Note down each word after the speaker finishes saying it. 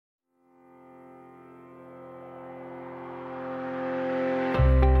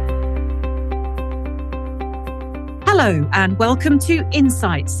Hello and welcome to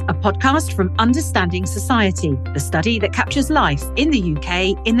Insights, a podcast from Understanding Society, the study that captures life in the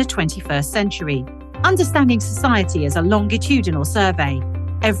UK in the 21st century. Understanding Society is a longitudinal survey.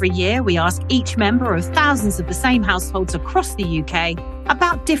 Every year, we ask each member of thousands of the same households across the UK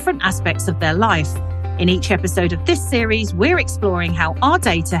about different aspects of their life. In each episode of this series, we're exploring how our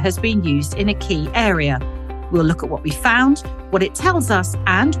data has been used in a key area. We'll look at what we found, what it tells us,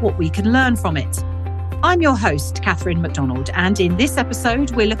 and what we can learn from it. I'm your host, Catherine McDonald, and in this episode,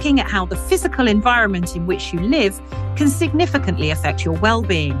 we're looking at how the physical environment in which you live can significantly affect your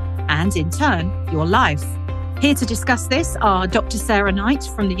well-being and, in turn, your life. Here to discuss this are Dr. Sarah Knight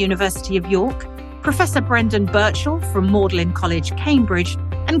from the University of York, Professor Brendan Birchall from Magdalen College, Cambridge,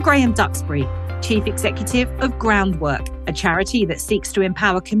 and Graham Duxbury, Chief Executive of Groundwork, a charity that seeks to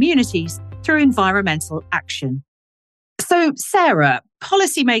empower communities through environmental action. So, Sarah,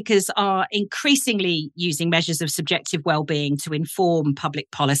 policymakers are increasingly using measures of subjective well-being to inform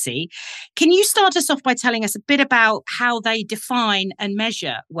public policy. Can you start us off by telling us a bit about how they define and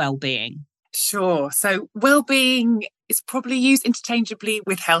measure well-being? Sure. So well-being is probably used interchangeably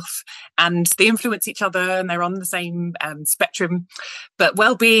with health, and they influence each other and they're on the same spectrum. But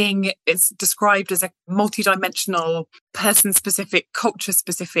well-being is described as a multidimensional, person-specific,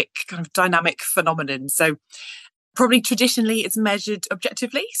 culture-specific kind of dynamic phenomenon. So probably traditionally it's measured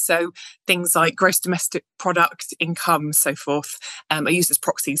objectively. So things like gross domestic product, income, so forth, are used as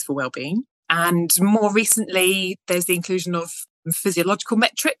proxies for well-being. And more recently, there's the inclusion of physiological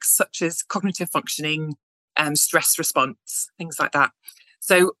metrics such as cognitive functioning, stress response, things like that.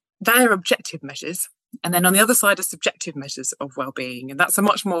 So they're objective measures. And then on the other side are subjective measures of well-being. And that's a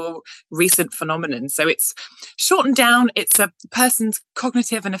much more recent phenomenon. So it's shortened down, it's a person's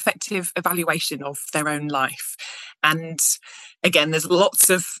cognitive and affective evaluation of their own life. And again, there's lots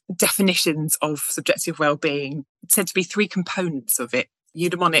of definitions of subjective well-being. It's said to be three components of it: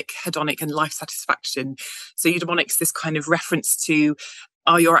 eudaimonic, hedonic, and life satisfaction. So eudaimonic is this kind of reference to,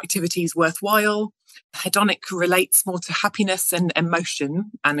 are your activities worthwhile? Hedonic relates more to happiness and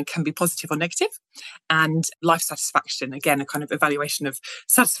emotion and can be positive or negative. And life satisfaction, again, a kind of evaluation of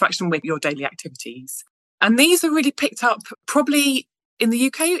satisfaction with your daily activities. And these are really picked up probably in the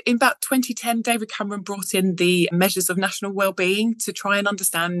UK. In about 2010, David Cameron brought in the measures of national well-being to try and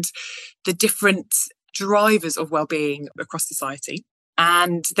understand the different drivers of well-being across society.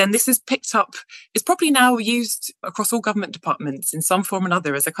 And then this is picked up, it's probably now used across all government departments in some form or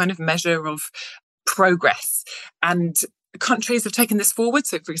another as a kind of measure of progress. And countries have taken this forward.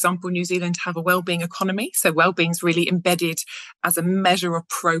 So, for example, New Zealand have a wellbeing economy. So wellbeing is really embedded as a measure of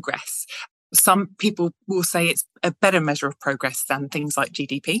progress. Some people will say it's a better measure of progress than things like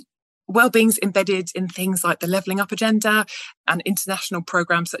GDP. Wellbeing's embedded in things like the Levelling Up Agenda and international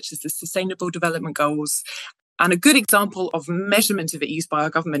programs such as the Sustainable Development Goals. And a good example of measurement of it used by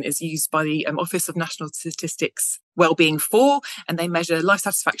our government is used by the Office of National Statistics Wellbeing 4, and they measure life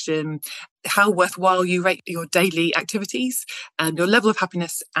satisfaction, how worthwhile you rate your daily activities, and your level of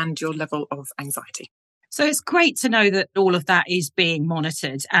happiness and your level of anxiety. So it's great to know that all of that is being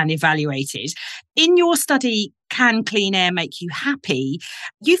monitored and evaluated. In your study, Can Clean Air Make You Happy?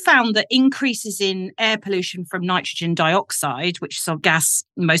 You found that increases in air pollution from nitrogen dioxide, which is a gas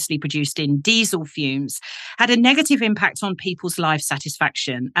mostly produced in diesel fumes, had a negative impact on people's life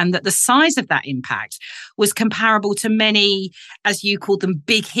satisfaction, and that the size of that impact was comparable to many, as you called them,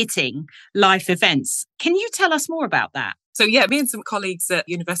 big-hitting life events. Can you tell us more about that? So yeah, me and some colleagues at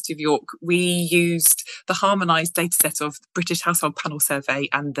University of York, we used the harmonised dataset of the British Household Panel Survey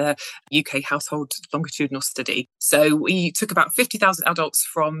and the UK Household Longitudinal Study. So we took about 50,000 adults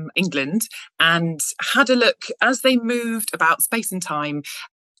from England and had a look as they moved about space and time,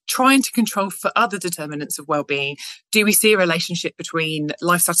 trying to control for other determinants of well-being. Do we see a relationship between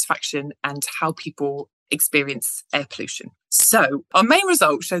life satisfaction and how people experience air pollution? So our main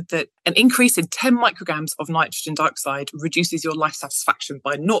result showed that an increase in 10 micrograms of nitrogen dioxide reduces your life satisfaction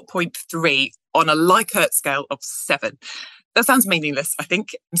by 0.3 on a Likert scale of 7. That sounds meaningless, I think.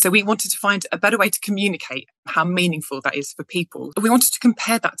 So we wanted to find a better way to communicate how meaningful that is for people. We wanted to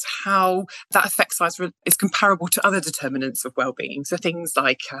compare that to how that effect size is comparable to other determinants of well-being. So things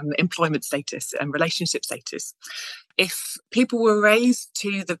like employment status and relationship status. If people were raised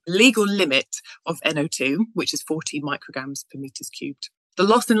to the legal limit of NO2, which is 40 micrograms per meters cubed, the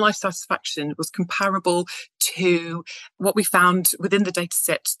loss in life satisfaction was comparable to what we found within the data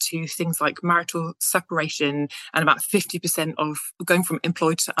set to things like marital separation and about 50% of going from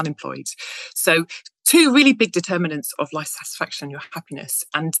employed to unemployed. So two really big determinants of life satisfaction and your happiness.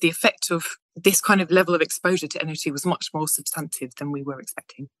 And the effect of this kind of level of exposure to NO2 was much more substantive than we were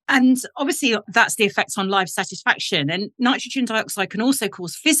expecting. And obviously that's the effects on life satisfaction. And nitrogen dioxide can also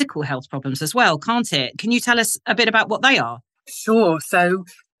cause physical health problems as well, can't it? Can you tell us a bit about what they are? Sure. So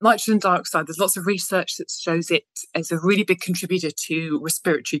nitrogen dioxide, there's lots of research that shows it as a really big contributor to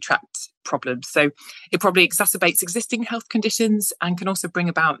respiratory tract problems. So it probably exacerbates existing health conditions and can also bring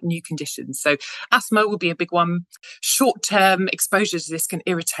about new conditions. So asthma will be a big one. Short-term exposure to this can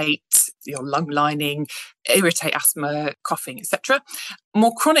irritate your lung lining, irritate asthma, coughing, etc.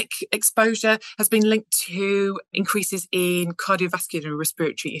 More chronic exposure has been linked to increases in cardiovascular and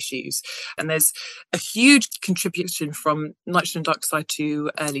respiratory issues. And there's a huge contribution from nitrogen dioxide to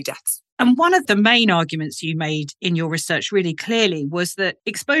early deaths. And one of the main arguments you made in your research really clearly was that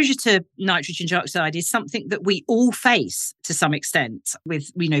exposure to nitrogen dioxide is something that we all face to some extent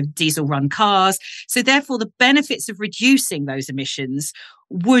with, diesel run cars. So therefore, the benefits of reducing those emissions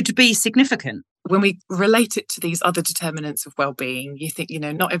would be significant. When we relate it to these other determinants of well-being, you think,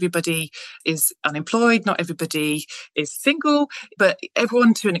 not everybody is unemployed, not everybody is single, but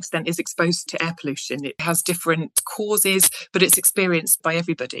everyone to an extent is exposed to air pollution. It has different causes, but it's experienced by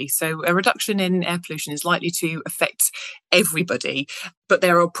everybody. So a reduction in air pollution is likely to affect everybody, but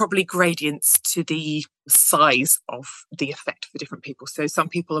there are probably gradients to the size of the effect for different people. So some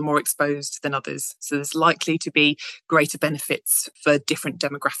people are more exposed than others. So there's likely to be greater benefits for different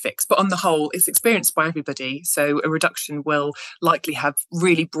demographics. But on the whole, it's experienced by everybody. So a reduction will likely have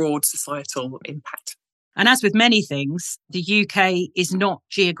really broad societal impact. And as with many things, the UK is not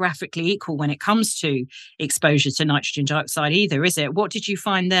geographically equal when it comes to exposure to nitrogen dioxide either, is it? What did you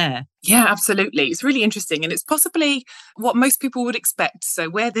find there? Yeah, absolutely. It's really interesting. And it's possibly what most people would expect. So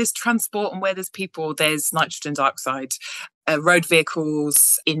where there's transport and where there's people, there's nitrogen dioxide. Road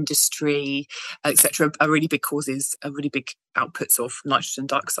vehicles, industry, etc., are really big causes, are really big outputs of nitrogen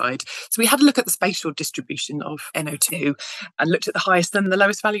dioxide. So we had a look at the spatial distribution of NO2 and looked at the highest and the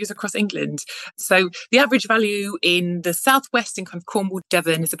lowest values across England. So the average value in the southwest, in kind of Cornwall,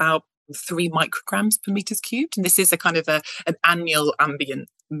 Devon, is about 3 micrograms per meters cubed. And this is a kind of an annual ambient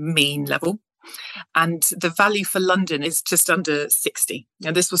mean level. And the value for London is just under 60.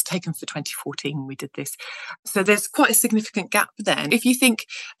 Now, this was taken for 2014 when we did this. So there's quite a significant gap there. If you think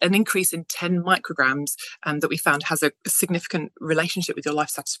an increase in 10 micrograms that we found has a significant relationship with your life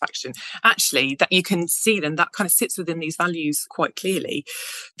satisfaction, actually, that you can see then that kind of sits within these values quite clearly.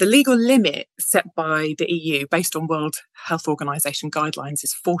 The legal limit set by the EU based on World Health Organization guidelines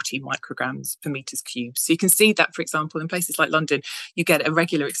is 40 micrograms per meters cubed. So you can see that, for example, in places like London, you get a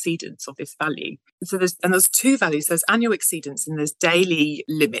regular exceedance of this value. So there's two values. There's annual exceedance and there's daily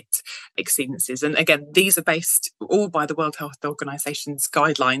limit exceedances. And again, these are based all by the World Health Organization's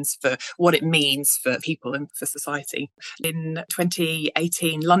guidelines for what it means for people and for society. In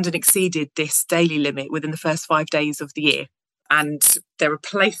 2018, London exceeded this daily limit within the first 5 days of the year. And there are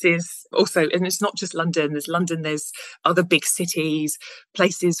places also, and it's not just London, there's other big cities,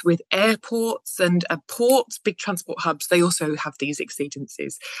 places with airports and ports, big transport hubs, they also have these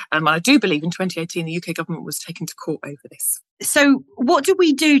exceedances. And I do believe in 2018, the UK government was taken to court over this. So what do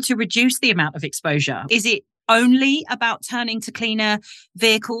we do to reduce the amount of exposure? Is it only about turning to cleaner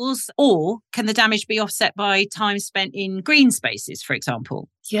vehicles, or can the damage be offset by time spent in green spaces, for example?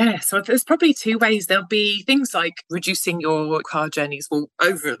 Yeah, so there's probably two ways. There'll be things like reducing your car journeys will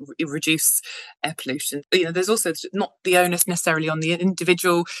reduce air pollution. There's also not the onus necessarily on the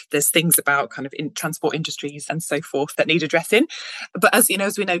individual. There's things about kind of in transport industries and so forth that need addressing. But as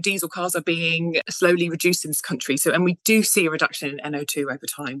we know, diesel cars are being slowly reduced in this country. And we do see a reduction in NO2 over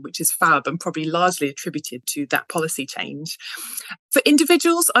time, which is fab and probably largely attributed to that policy change. For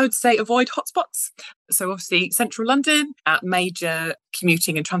individuals, I would say avoid hotspots. So obviously central London at major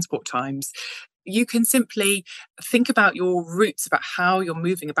commuting and transport times, you can simply think about your routes, about how you're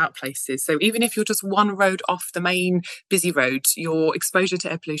moving about places. So even if you're just one road off the main busy road, your exposure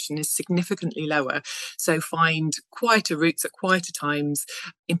to air pollution is significantly lower. So find quieter routes at quieter times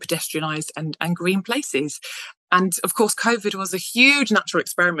in pedestrianised and green places. And of course, COVID was a huge natural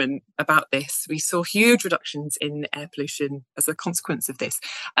experiment about this. We saw huge reductions in air pollution as a consequence of this.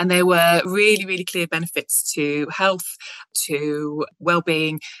 And there were really, really clear benefits to health, to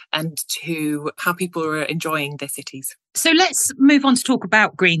well-being, and to how people are enjoying their cities. So let's move on to talk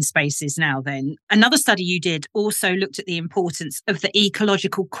about green spaces now then. Another study you did also looked at the importance of the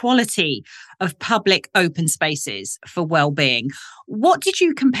ecological quality of public open spaces for well-being. What did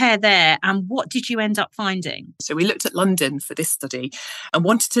you compare there and what did you end up finding? So we looked at London for this study and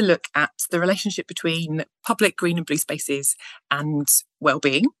wanted to look at the relationship between public green and blue spaces and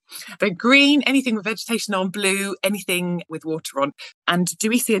well-being. So green, anything with vegetation on; blue, anything with water on. And do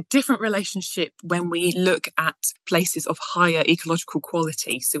we see a different relationship when we look at places of higher ecological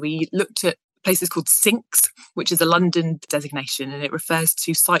quality? So we looked at places called SINCs, which is a London designation, and it refers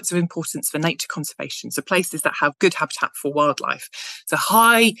to sites of importance for nature conservation. So places that have good habitat for wildlife. So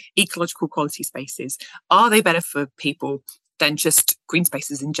high ecological quality spaces. Are they better for people than just green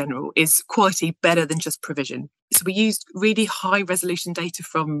spaces in general? Is quality better than just provision? So we used really high resolution data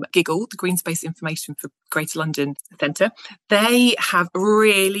from GIGLE, the Green Space Information for Greater London Centre. They have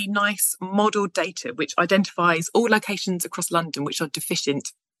really nice modelled data which identifies all locations across London which are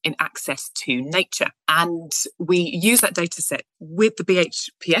deficient in access to nature. And we use that data set with the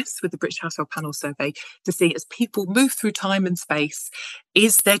BHPS, with the British Household Panel Survey, to see as people move through time and space,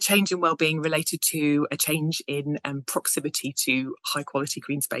 is their change in wellbeing related to a change in proximity to high quality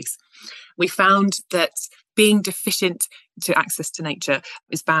green space? We found that being deficient to access to nature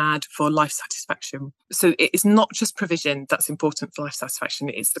is bad for life satisfaction. So it is not just provision that's important for life satisfaction,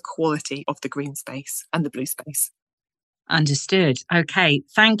 it's the quality of the green space and the blue space. Understood. Okay,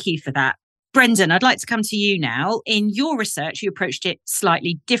 thank you for that. Brendan, I'd like to come to you now. In your research, you approached it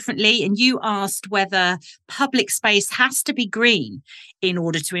slightly differently and you asked whether public space has to be green in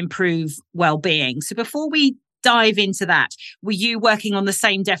order to improve well-being. So before we dive into that, were you working on the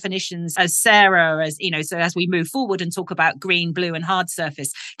same definitions as Sarah, so as we move forward and talk about green, blue and hard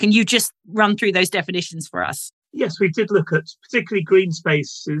surface? Can you just run through those definitions for us? Yes, we did look at particularly green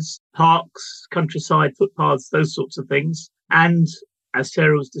spaces, parks, countryside, footpaths, those sorts of things. And as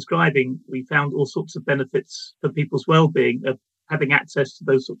Sarah was describing, we found all sorts of benefits for people's well-being of having access to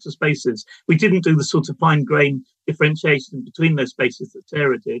those sorts of spaces. We didn't do the sort of fine-grained differentiation between those spaces that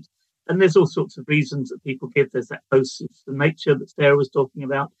Sarah did. And there's all sorts of reasons that people give. There's that closeness to nature that Sarah was talking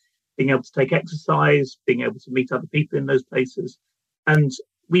about, being able to take exercise, being able to meet other people in those places. And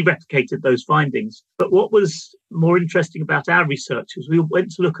we replicated those findings. But what was more interesting about our research was we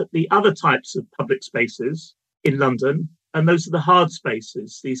went to look at the other types of public spaces in London, and those are the hard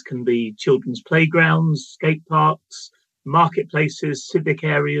spaces. These can be children's playgrounds, skate parks, marketplaces, civic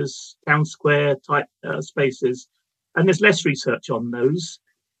areas, town square type spaces. And there's less research on those.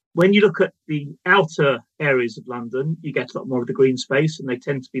 When you look at the outer areas of London, you get a lot more of the green space, and they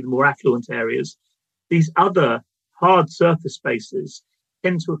tend to be the more affluent areas. These other hard surface spaces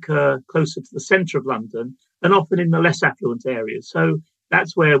tend to occur closer to the centre of London and often in the less affluent areas. So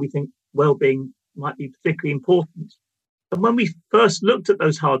that's where we think well-being might be particularly important. And when we first looked at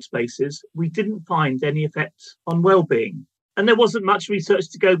those hard spaces, we didn't find any effect on well-being. And there wasn't much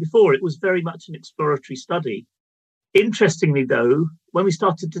research to go before. It was very much an exploratory study. Interestingly, though, when we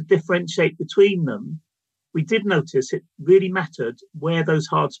started to differentiate between them, we did notice it really mattered where those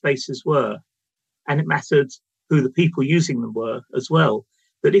hard spaces were. And it mattered who the people using them were as well.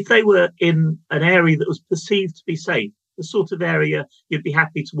 That if they were in an area that was perceived to be safe, the sort of area you'd be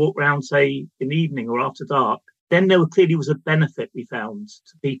happy to walk around, say, in the evening or after dark, then there clearly was a benefit we found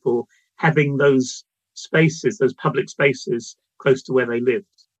to people having those spaces, those public spaces close to where they lived.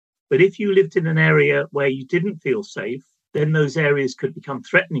 But if you lived in an area where you didn't feel safe, then those areas could become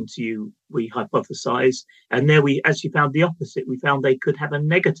threatening to you, we hypothesize. And there we actually found the opposite. We found they could have a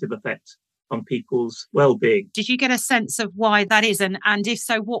negative effect on people's well-being. Did you get a sense of why that is? And if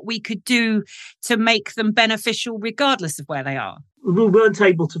so, what we could do to make them beneficial regardless of where they are? We weren't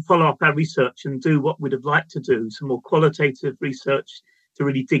able to follow up our research and do what we'd have liked to do, some more qualitative research to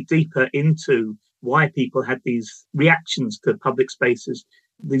really dig deeper into why people had these reactions to public spaces,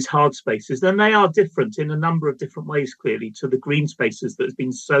 these hard spaces. And they are different in a number of different ways, clearly, to the green spaces that has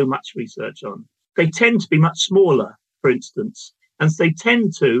been so much research on. They tend to be much smaller, for instance. And they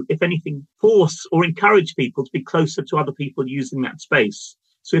tend to, if anything, force or encourage people to be closer to other people using that space.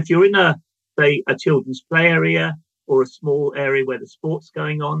 So if you're in a children's play area or a small area where the sport's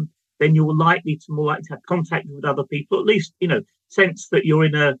going on, then you're more likely to have contact with other people, at least, sense that you're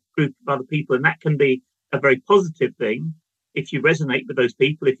in a group of other people. And that can be a very positive thing. If you resonate with those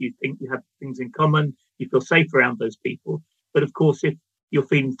people, if you think you have things in common, you feel safe around those people. But of course, if you're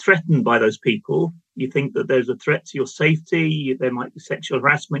feeling threatened by those people, you think that there's a threat to your safety, there might be sexual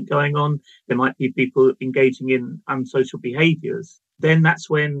harassment going on, there might be people engaging in unsocial behaviours, then that's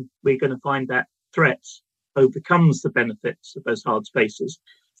when we're going to find that threat overcomes the benefits of those hard spaces.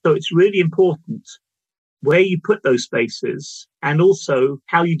 So it's really important where you put those spaces and also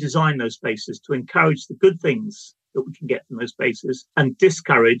how you design those spaces to encourage the good things that we can get from those spaces and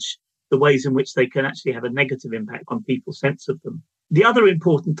discourage the ways in which they can actually have a negative impact on people's sense of them. The other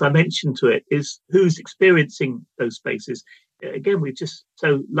important dimension to it is who's experiencing those spaces. Again, we're just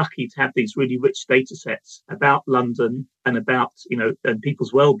so lucky to have these really rich data sets about London and about, and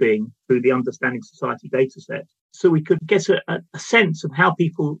people's well-being through the Understanding Society data set. So we could get a sense of how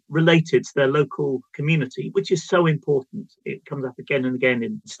people related to their local community, which is so important. It comes up again and again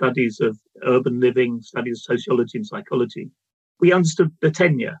in studies of urban living, studies of sociology and psychology. We understood the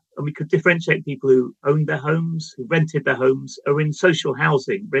tenure, and we could differentiate people who owned their homes, who rented their homes, or in social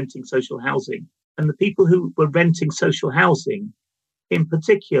housing, renting social housing. And the people who were renting social housing, in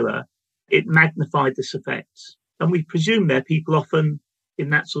particular, it magnified this effect. And we presume that people often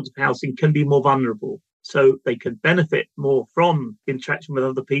in that sort of housing can be more vulnerable. So they can benefit more from interaction with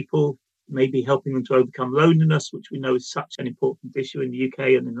other people, maybe helping them to overcome loneliness, which we know is such an important issue in the UK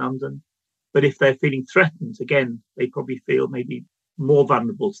and in London. But if they're feeling threatened, again, they probably feel maybe more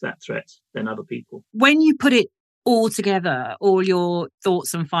vulnerable to that threat than other people. When you put it all together, all your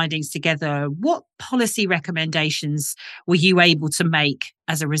thoughts and findings together, what policy recommendations were you able to make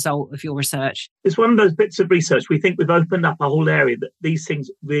as a result of your research? It's one of those bits of research. We think we've opened up a whole area that these things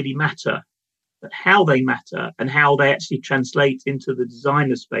really matter, but how they matter and how they actually translate into the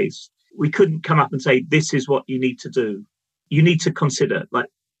designer space. We couldn't come up and say, this is what you need to do. You need to consider, like,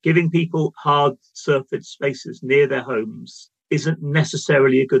 giving people hard surface spaces near their homes isn't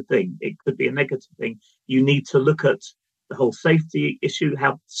necessarily a good thing. It could be a negative thing. You need to look at the whole safety issue,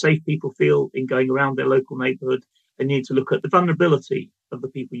 how safe people feel in going around their local neighbourhood, and you need to look at the vulnerability of the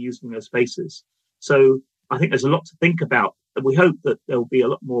people using those spaces. So I think there's a lot to think about, and we hope that there will be a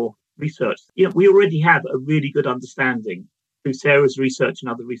lot more research. We already have a really good understanding through Sarah's research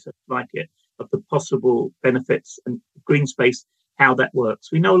and other research like it of the possible benefits and green space, how that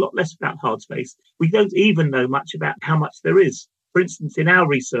works. We know a lot less about hard space. We don't even know much about how much there is. For instance, in our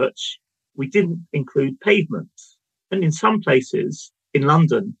research, we didn't include pavements. And in some places in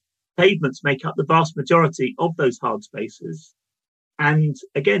London, pavements make up the vast majority of those hard spaces. And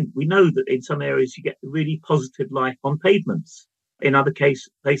again, we know that in some areas you get really positive life on pavements. In other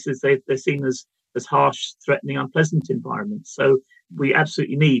places, they're seen as harsh, threatening, unpleasant environments. So we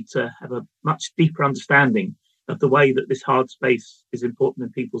absolutely need to have a much deeper understanding of the way that this hard space is important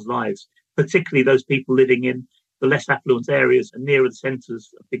in people's lives, particularly those people living in the less affluent areas and nearer the centres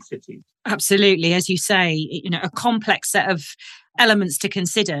of big cities. Absolutely. As you say, a complex set of elements to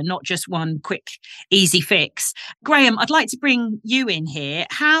consider, not just one quick, easy fix. Graham, I'd like to bring you in here.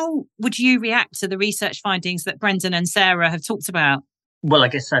 How would you react to the research findings that Brendan and Sarah have talked about? Well, I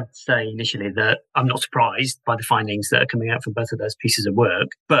guess I'd say initially that I'm not surprised by the findings that are coming out from both of those pieces of work,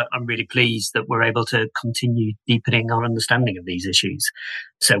 but I'm really pleased that we're able to continue deepening our understanding of these issues.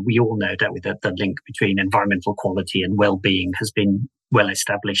 So we all know, don't we, that the link between environmental quality and well-being has been well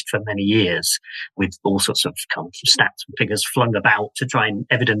established for many years, with all sorts of kind of stats and figures flung about to try and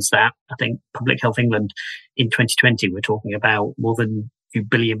evidence that. I think Public Health England in 2020, we're talking about more than few £1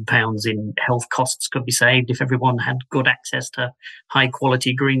 billion in health costs could be saved if everyone had good access to high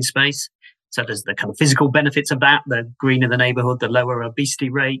quality green space. So there's the kind of physical benefits of that, the greener the neighbourhood, the lower obesity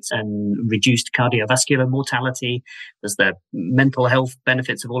rates and reduced cardiovascular mortality. There's the mental health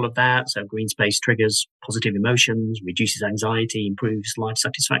benefits of all of that. So green space triggers positive emotions, reduces anxiety, improves life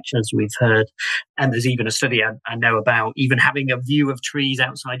satisfaction, as we've heard. And there's even a study I know about, even having a view of trees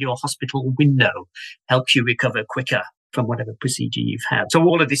outside your hospital window helps you recover quicker from whatever procedure you've had. So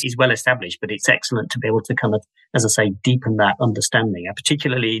all of this is well established, but it's excellent to be able to kind of, as I say, deepen that understanding. I'm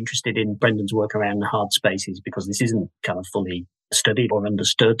particularly interested in Brendan's work around the hard spaces because this isn't kind of fully studied or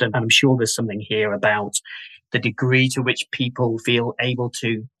understood. And I'm sure there's something here about the degree to which people feel able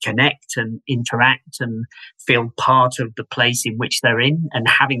to connect and interact and feel part of the place in which they're in, and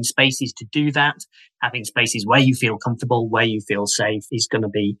having spaces to do that, having spaces where you feel comfortable, where you feel safe is going to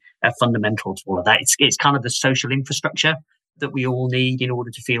be fundamental to all of that. It's kind of the social infrastructure that we all need in order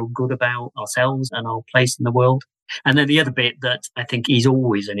to feel good about ourselves and our place in the world. And then the other bit that I think is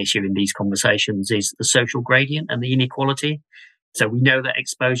always an issue in these conversations is the social gradient and the inequality. So we know that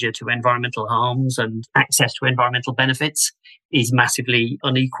exposure to environmental harms and access to environmental benefits is massively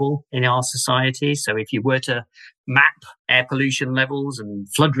unequal in our society. So if you were to map air pollution levels and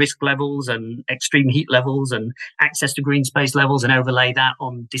flood risk levels and extreme heat levels and access to green space levels and overlay that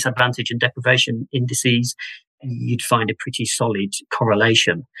on disadvantage and deprivation indices, you'd find a pretty solid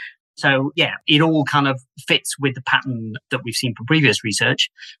correlation. So yeah, it all kind of fits with the pattern that we've seen from previous research.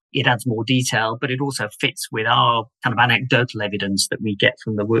 It adds more detail, but it also fits with our kind of anecdotal evidence that we get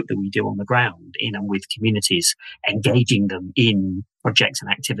from the work that we do on the ground in and with communities, engaging them in projects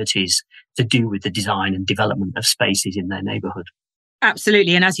and activities to do with the design and development of spaces in their neighbourhood.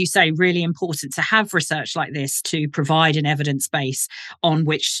 Absolutely. And as you say, really important to have research like this to provide an evidence base on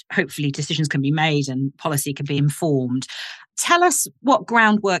which hopefully decisions can be made and policy can be informed. Tell us what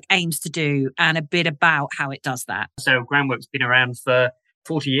Groundwork aims to do and a bit about how it does that. So Groundwork's been around for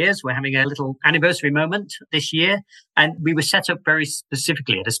 40 years. We're having a little anniversary moment this year. And we were set up very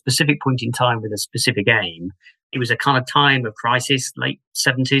specifically at a specific point in time with a specific aim. It was a kind of time of crisis, late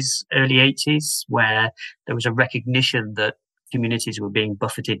 70s, early 80s, where there was a recognition that communities were being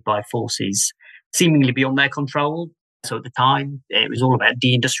buffeted by forces seemingly beyond their control. So at the time, it was all about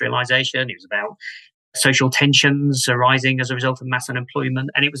deindustrialization. It was about social tensions arising as a result of mass unemployment.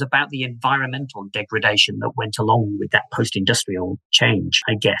 And it was about the environmental degradation that went along with that post-industrial change,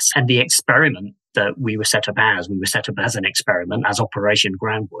 I guess. And the experiment that we were set up as an experiment, as Operation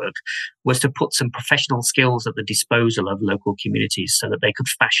Groundwork, was to put some professional skills at the disposal of local communities so that they could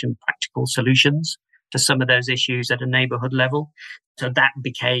fashion practical solutions to some of those issues at a neighbourhood level. So that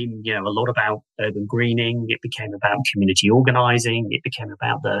became, a lot about urban greening. It became about community organising. It became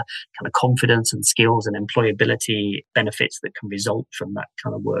about the kind of confidence and skills and employability benefits that can result from that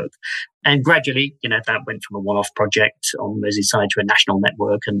kind of work. And gradually, that went from a one-off project on Merseyside to a national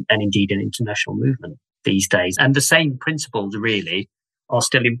network and indeed an international movement these days. And the same principles really are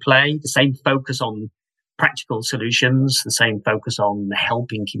still in play, the same focus on practical solutions, the same focus on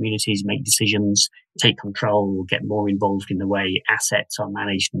helping communities make decisions, take control, get more involved in the way assets are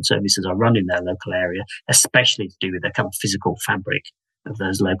managed and services are run in their local area, especially to do with the kind of physical fabric of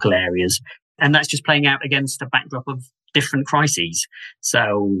those local areas. And that's just playing out against a backdrop of different crises.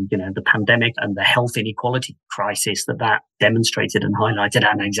 So, the pandemic and the health inequality crisis that demonstrated and highlighted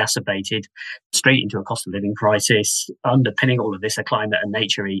and exacerbated, straight into a cost of living crisis, underpinning all of this, a climate and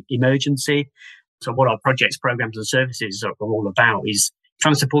nature emergency. So what our projects, programs and services are all about is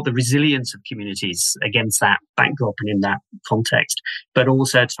trying to support the resilience of communities against that backdrop and in that context, but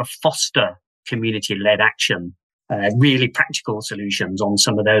also to foster community-led action, really practical solutions on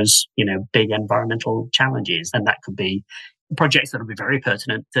some of those, big environmental challenges. And that could be projects that will be very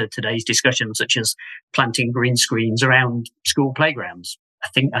pertinent to today's discussion, such as planting green screens around school playgrounds. I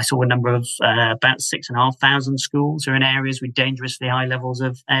think I saw a number of about 6,500 schools are in areas with dangerously high levels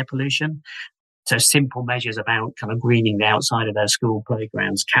of air pollution. So simple measures about kind of greening the outside of their school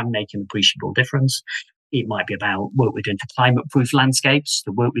playgrounds can make an appreciable difference. It might be about work we're doing to climate-proof landscapes,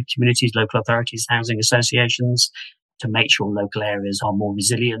 to work with communities, local authorities, housing associations, to make sure local areas are more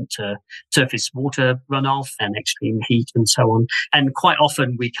resilient to surface water runoff and extreme heat and so on. And quite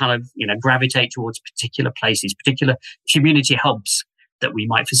often we kind of, gravitate towards particular places, particular community hubs that we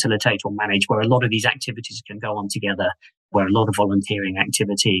might facilitate or manage, where a lot of these activities can go on together, where a lot of volunteering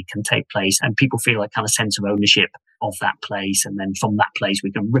activity can take place and people feel a kind of sense of ownership of that place. And then from that place,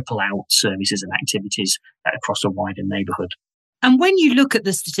 we can ripple out services and activities across a wider neighbourhood. And when you look at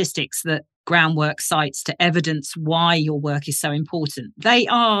the statistics that Groundwork cites to evidence why your work is so important, they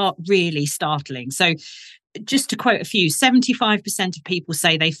are really startling. So just to quote a few, 75% of people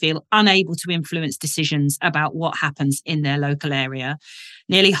say they feel unable to influence decisions about what happens in their local area.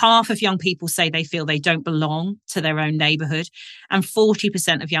 Nearly half of young people say they feel they don't belong to their own neighbourhood. And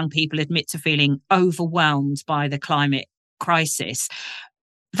 40% of young people admit to feeling overwhelmed by the climate crisis.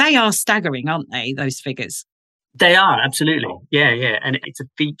 They are staggering, aren't they, those figures? They are, absolutely. Yeah. And it's a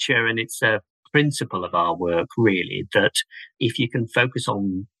feature and it's a principle of our work, really, that if you can focus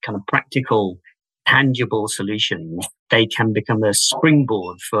on kind of practical, tangible solutions, they can become a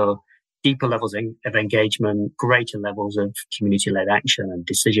springboard for deeper levels of engagement, greater levels of community-led action and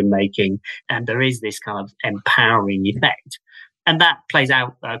decision-making. And there is this kind of empowering effect. And that plays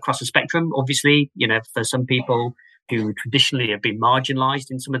out across the spectrum. Obviously, for some people who traditionally have been marginalized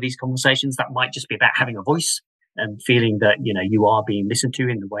in some of these conversations, that might just be about having a voice and feeling that, you are being listened to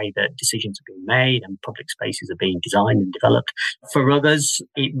in the way that decisions are being made and public spaces are being designed and developed. For others,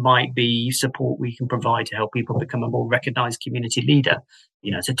 it might be support we can provide to help people become a more recognized community leader,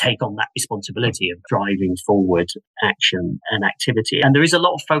 to take on that responsibility of driving forward action and activity. And there is a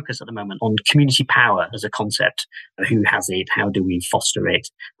lot of focus at the moment on community power as a concept. Who has it? How do we foster it?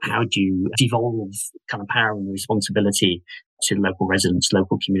 How do you devolve kind of power and responsibility to local residents,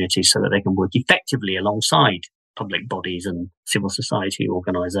 local communities, so that they can work effectively alongside public bodies and civil society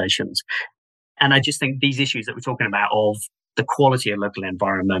organisations. And I just think these issues that we're talking about of the quality of local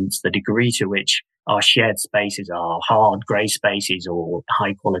environments, the degree to which our shared spaces, our hard grey spaces or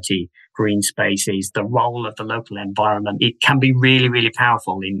high quality green spaces, the role of the local environment, it can be really, really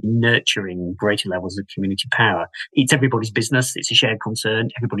powerful in nurturing greater levels of community power. It's everybody's business. It's a shared concern.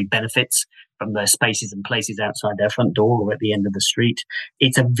 Everybody benefits from the spaces and places outside their front door or at the end of the street.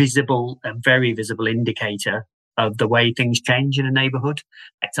 It's a very visible indicator of the way things change in a neighbourhood.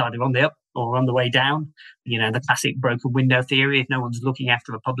 It's either on the up or on the way down. The classic broken window theory. If no one's looking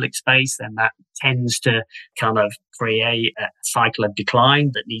after a public space, then that tends to kind of create a cycle of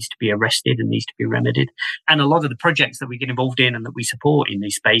decline that needs to be arrested and needs to be remedied. And a lot of the projects that we get involved in and that we support in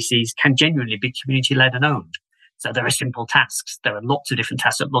these spaces can genuinely be community-led and owned. So there are simple tasks. There are lots of different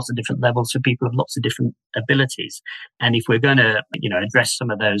tasks at lots of different levels for people of lots of different abilities. And if we're going to, address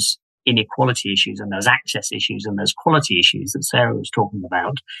some of those inequality issues and those access issues and those quality issues that Sarah was talking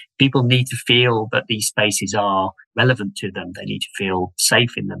about, people need to feel that these spaces are relevant to them. They need to feel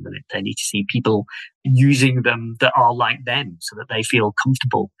safe in them. They need to see people using them that are like them so that they feel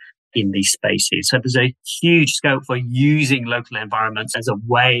comfortable in these spaces. So there's a huge scope for using local environments as a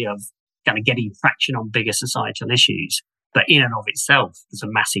way of kind of getting traction on bigger societal issues. But in and of itself, there's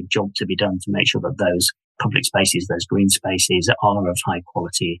a massive job to be done to make sure that those public spaces, those green spaces are of high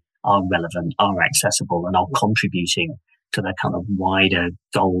quality, are relevant, are accessible, and are contributing to the kind of wider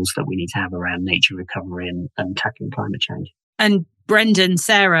goals that we need to have around nature recovery and tackling climate change. And Brendan,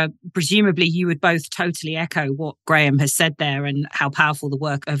 Sarah, presumably you would both totally echo what Graham has said there and how powerful the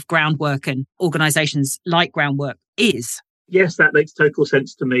work of Groundwork and organisations like Groundwork is. Yes, that makes total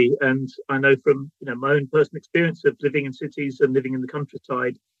sense to me. And I know from my own personal experience of living in cities and living in the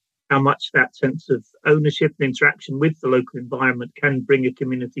countryside, how much that sense of ownership and interaction with the local environment can bring a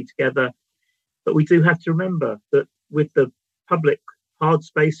community together. But we do have to remember that with the public hard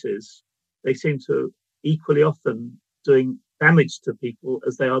spaces, they seem to equally often doing damage to people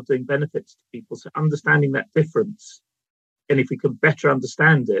as they are doing benefits to people. So understanding that difference, and if we can better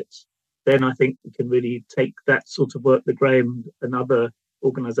understand it, then I think we can really take that sort of work that Graham and other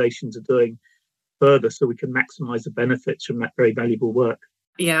organisations are doing further so we can maximise the benefits from that very valuable work.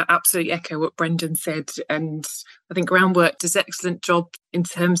 Yeah, absolutely echo what Brendan said. And I think Groundwork does an excellent job in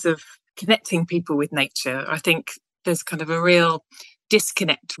terms of connecting people with nature. I think there's kind of a real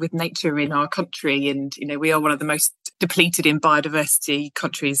disconnect with nature in our country. And, we are one of the most depleted in biodiversity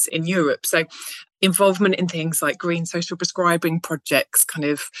countries in Europe. So involvement in things like green social prescribing projects, kind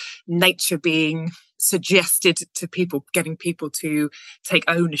of nature being suggested to people, getting people to take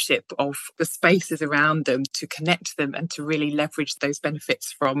ownership of the spaces around them, to connect them and to really leverage those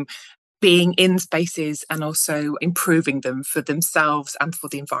benefits from being in spaces and also improving them for themselves and for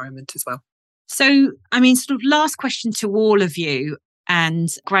the environment as well. So, sort of last question to all of you. And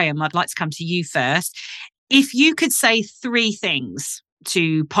Graham, I'd like to come to you first. If you could say 3 things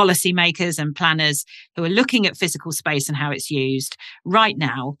to policymakers and planners who are looking at physical space and how it's used right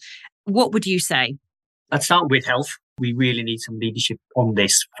now, what would you say? Let's start with health. We really need some leadership on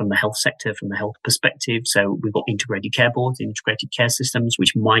this from the health sector, from the health perspective. So we've got integrated care boards, integrated care systems,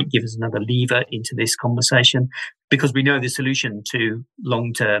 which might give us another lever into this conversation, because we know the solution to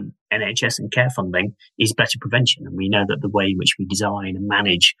long-term NHS and care funding is better prevention. And we know that the way in which we design and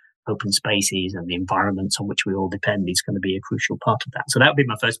manage open spaces and the environments on which we all depend is going to be a crucial part of that. So that would be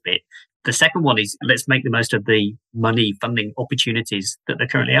my first bit. The second one is let's make the most of the money funding opportunities that there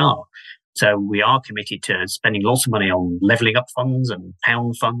currently are. So we are committed to spending lots of money on levelling up funds and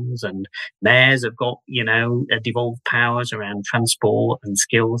pound funds, and mayors have got, devolved powers around transport and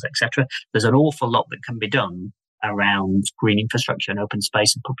skills, etc. There's an awful lot that can be done around green infrastructure and open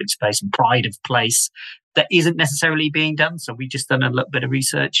space and public space and pride of place that isn't necessarily being done. So we've just done a little bit of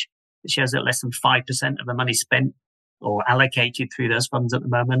research that shows that less than 5% of the money spent or allocated through those funds at the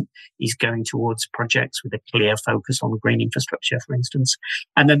moment is going towards projects with a clear focus on green infrastructure, for instance.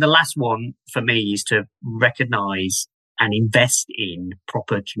 And then the last one for me is to recognise and invest in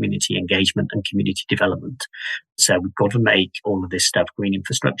proper community engagement and community development. So we've got to make all of this stuff, green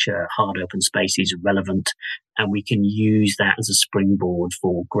infrastructure, hard open spaces, relevant, and we can use that as a springboard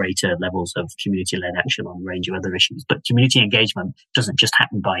for greater levels of community-led action on a range of other issues. But community engagement doesn't just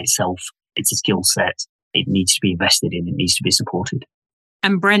happen by itself. It's a skill set. It needs to be invested in. It needs to be supported.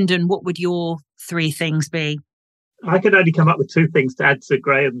 And Brendan, what would your 3 things be? I could only come up with 2 things to add to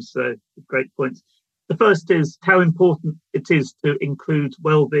Graham's great points. The first is how important it is to include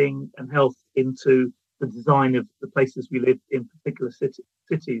well-being and health into the design of the places we live in, particular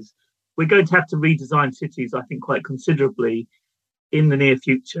cities. We're going to have to redesign cities, I think, quite considerably in the near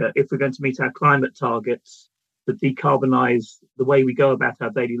future if we're going to meet our climate targets, to decarbonise the way we go about our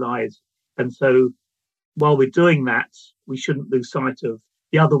daily lives. And so while we're doing that, we shouldn't lose sight of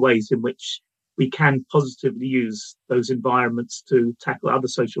the other ways in which we can positively use those environments to tackle other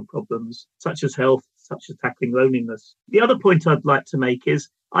social problems, such as health, such as tackling loneliness. The other point I'd like to make is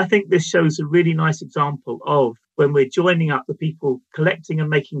I think this shows a really nice example of when we're joining up the people collecting and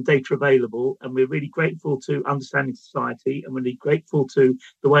making data available, and we're really grateful to Understanding Society, and we're really grateful to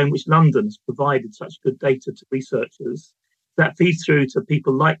the way in which London's provided such good data to researchers. That feeds through to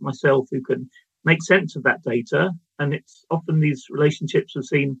people like myself who can make sense of that data. And it's often these relationships we've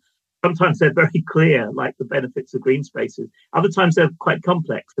seen, sometimes they're very clear, like the benefits of green spaces. Other times they're quite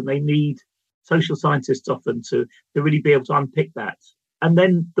complex and they need social scientists often to really be able to unpick that. And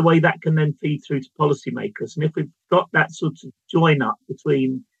then the way that can then feed through to policymakers. And if we've got that sort of join up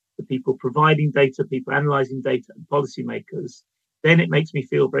between the people providing data, people analysing data and policymakers, then it makes me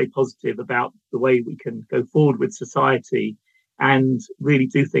feel very positive about the way we can go forward with society and really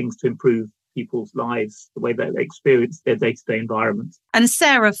do things to improve people's lives, the way that they experience their day-to-day environment. And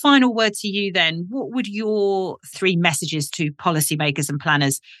Sarah, final word to you then. What would your 3 messages to policymakers and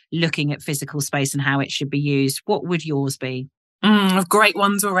planners looking at physical space and how it should be used? What would yours be? Great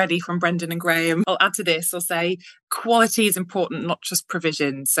ones already from Brendan and Graham. I'll add to this. I'll say quality is important, not just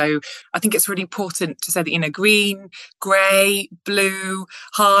provision. So I think it's really important to say that, green, grey, blue,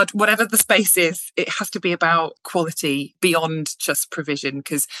 hard, whatever the space is, it has to be about quality beyond just provision,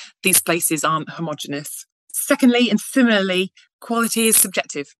 because these places aren't homogenous. Secondly, and similarly, quality is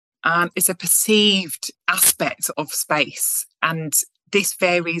subjective. It's a perceived aspect of space. And this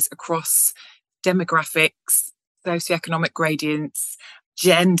varies across demographics, socioeconomic gradients,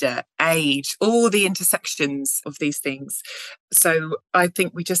 gender, age, all the intersections of these things. So I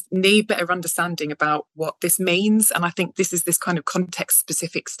think we just need better understanding about what this means. And I think this is this kind of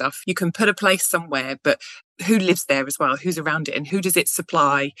context-specific stuff. You can put a place somewhere, but who lives there as well? Who's around it and who does it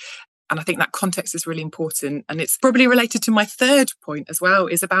supply? And I think that context is really important. And it's probably related to my third point as well,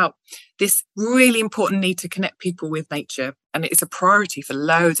 is about this really important need to connect people with nature. And it's a priority for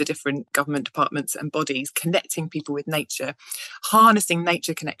loads of different government departments and bodies, connecting people with nature, harnessing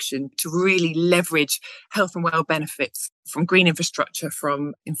nature connection to really leverage health and well benefits from green infrastructure,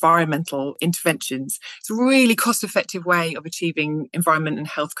 from environmental interventions. It's a really cost-effective way of achieving environment and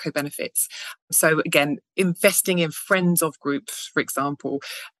health co-benefits. So again, investing in friends of groups, for example,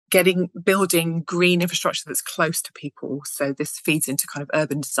 building green infrastructure that's close to people. So this feeds into kind of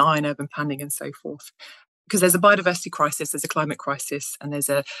urban design, urban planning and so forth. Because there's a biodiversity crisis, there's a climate crisis, and there's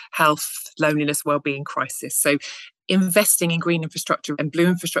a health, loneliness, well-being crisis. So investing in green infrastructure and blue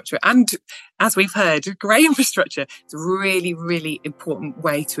infrastructure, and as we've heard, grey infrastructure is a really, really important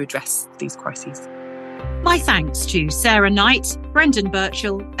way to address these crises. My thanks to Sarah Knight, Brendan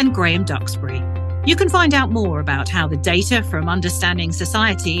Birchall and Graham Duxbury. You can find out more about how the data from Understanding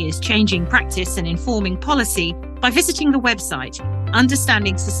Society is changing practice and informing policy by visiting the website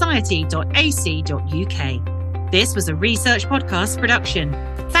understandingsociety.ac.uk. This was a Research Podcast production.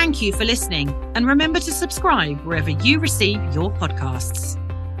 Thank you for listening, and remember to subscribe wherever you receive your podcasts.